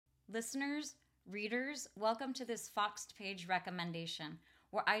Listeners, readers, welcome to this Foxed Page recommendation,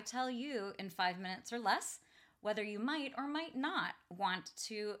 where I tell you in 5 minutes or less whether you might or might not want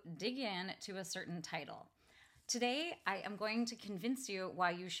to dig in to a certain title. Today, I am going to convince you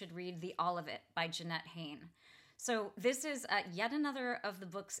why you should read The All of It by Jeanette Haien. So this is yet another of the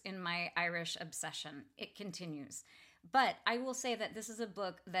books in my Irish obsession. It continues. But I will say that this is a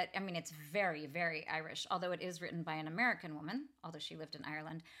book that, it's very, very Irish, although it is written by an American woman, although she lived in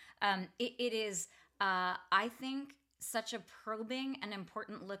Ireland. It is, I think, such a probing and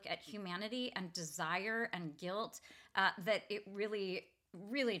important look at humanity and desire and guilt that it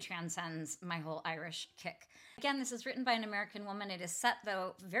really transcends my whole Irish kick. Again, this is written by an American woman. It is set,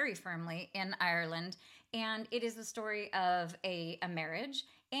 though, very firmly in Ireland, and it is the story of a marriage,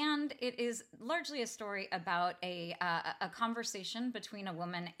 and it is largely a story about a conversation between a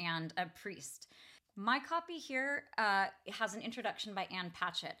woman and a priest. My copy here has an introduction by Anne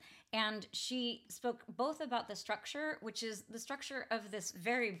Patchett, and she spoke both about the structure, which is the structure of this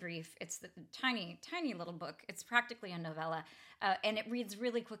very brief, it's the tiny, tiny little book. It's practically a novella, and it reads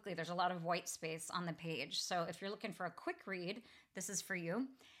really quickly. There's a lot of white space on the page. So if you're looking for a quick read, this is for you.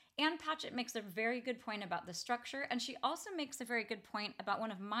 Anne Patchett makes a very good point about the structure, and she also makes a very good point about one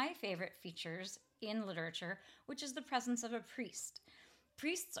of my favorite features in literature, which is the presence of a priest.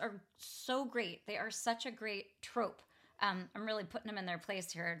 Priests are so great. They are such a great trope. I'm really putting them in their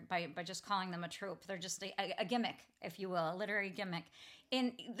place here by just calling them a trope. They're just a gimmick, if you will, a literary gimmick.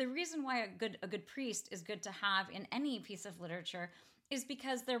 And the reason why a good priest is good to have in any piece of literature is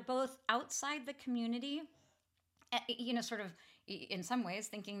because they're both outside the community, sort of in some ways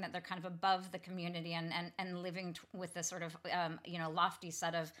thinking that they're kind of above the community and living with this sort of, lofty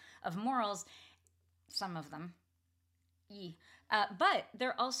set of morals, some of them. But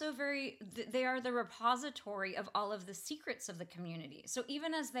they're also they are the repository of all of the secrets of the community. So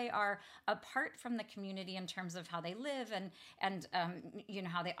even as they are apart from the community in terms of how they live and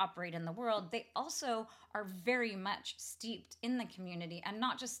how they operate in the world, they also are very much steeped in the community, and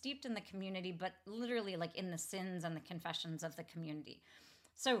not just steeped in the community, but literally like in the sins and the confessions of the community.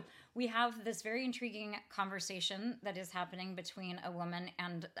 So we have this very intriguing conversation that is happening between a woman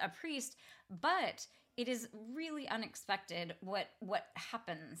and a priest, but it is really unexpected what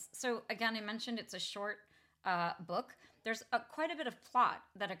happens. So again, I mentioned it's a short book. There's quite a bit of plot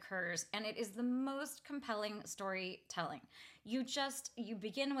that occurs, and it is the most compelling storytelling. You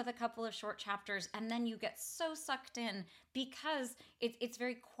begin with a couple of short chapters, and then you get so sucked in because it's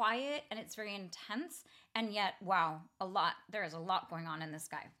very quiet and it's very intense, and yet, wow, there is a lot going on in this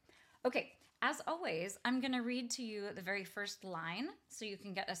guy. Okay, as always, I'm going to read to you the very first line so you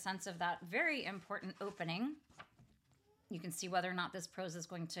can get a sense of that very important opening. You can see whether or not this prose is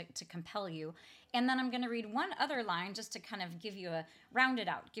going to compel you. And then I'm going to read one other line just to kind of give you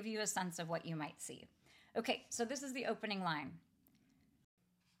a sense of what you might see. Okay, so this is the opening line.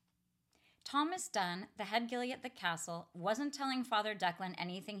 Thomas Dunn, the head gillie at the castle, wasn't telling Father Declan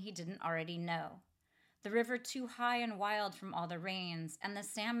anything he didn't already know. The river too high and wild from all the rains, and the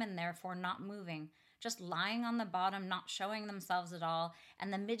salmon therefore not moving, just lying on the bottom, not showing themselves at all,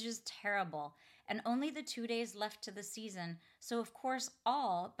 and the midges terrible, and only the 2 days left to the season, so of course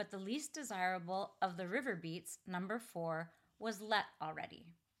all but the least desirable of the river beets, number 4, was let already.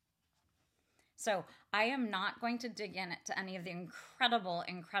 So I am not going to dig into any of the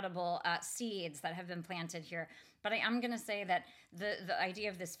incredible seeds that have been planted here, but I am going to say that the idea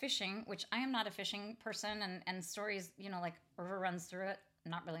of this fishing, which I am not a fishing person, and stories, like river runs through it,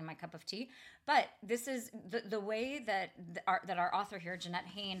 not really my cup of tea, but this is the way that our author here, Jeanette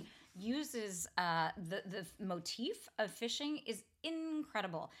Haien, uses the motif of fishing is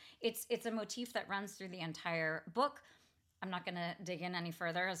incredible. It's a motif that runs through the entire book. I'm not going to dig in any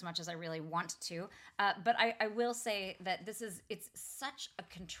further as much as I really want to, but I will say that it's such a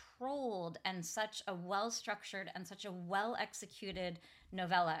controlled and such a well-structured and such a well-executed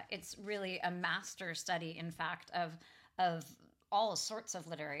novella. It's really a master study, in fact, of all sorts of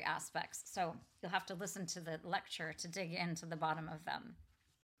literary aspects. So you'll have to listen to the lecture to dig into the bottom of them.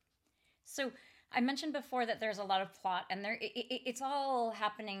 So I mentioned before that there's a lot of plot, and it's all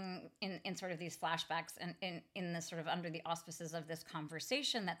happening in sort of these flashbacks and in this sort of under the auspices of this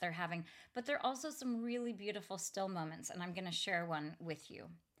conversation that they're having. But there are also some really beautiful still moments, and I'm going to share one with you.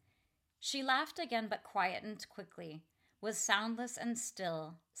 She laughed again, but quietened quickly, was soundless and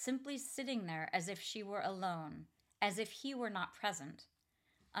still, simply sitting there as if she were alone, as if he were not present.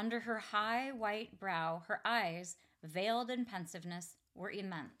 Under her high white brow, her eyes, veiled in pensiveness, were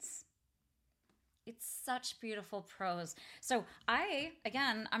immense. It's such beautiful prose. So I'm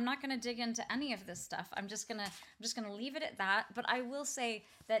not going to dig into any of this stuff. I'm just going to leave it at that. But I will say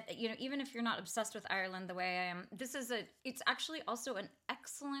that, even if you're not obsessed with Ireland the way I am, it's actually also an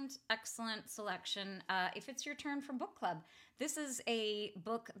excellent selection. If it's your turn for book club, this is a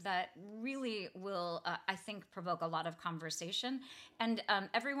book that really will, I think, provoke a lot of conversation. And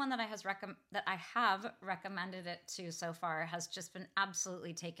everyone that I have recommended it to so far has just been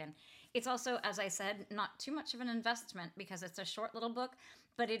absolutely taken. It's also, as I said, not too much of an investment because it's a short little book,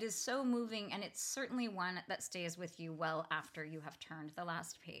 but it is so moving, and it's certainly one that stays with you well after you have turned the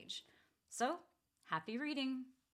last page. So, happy reading!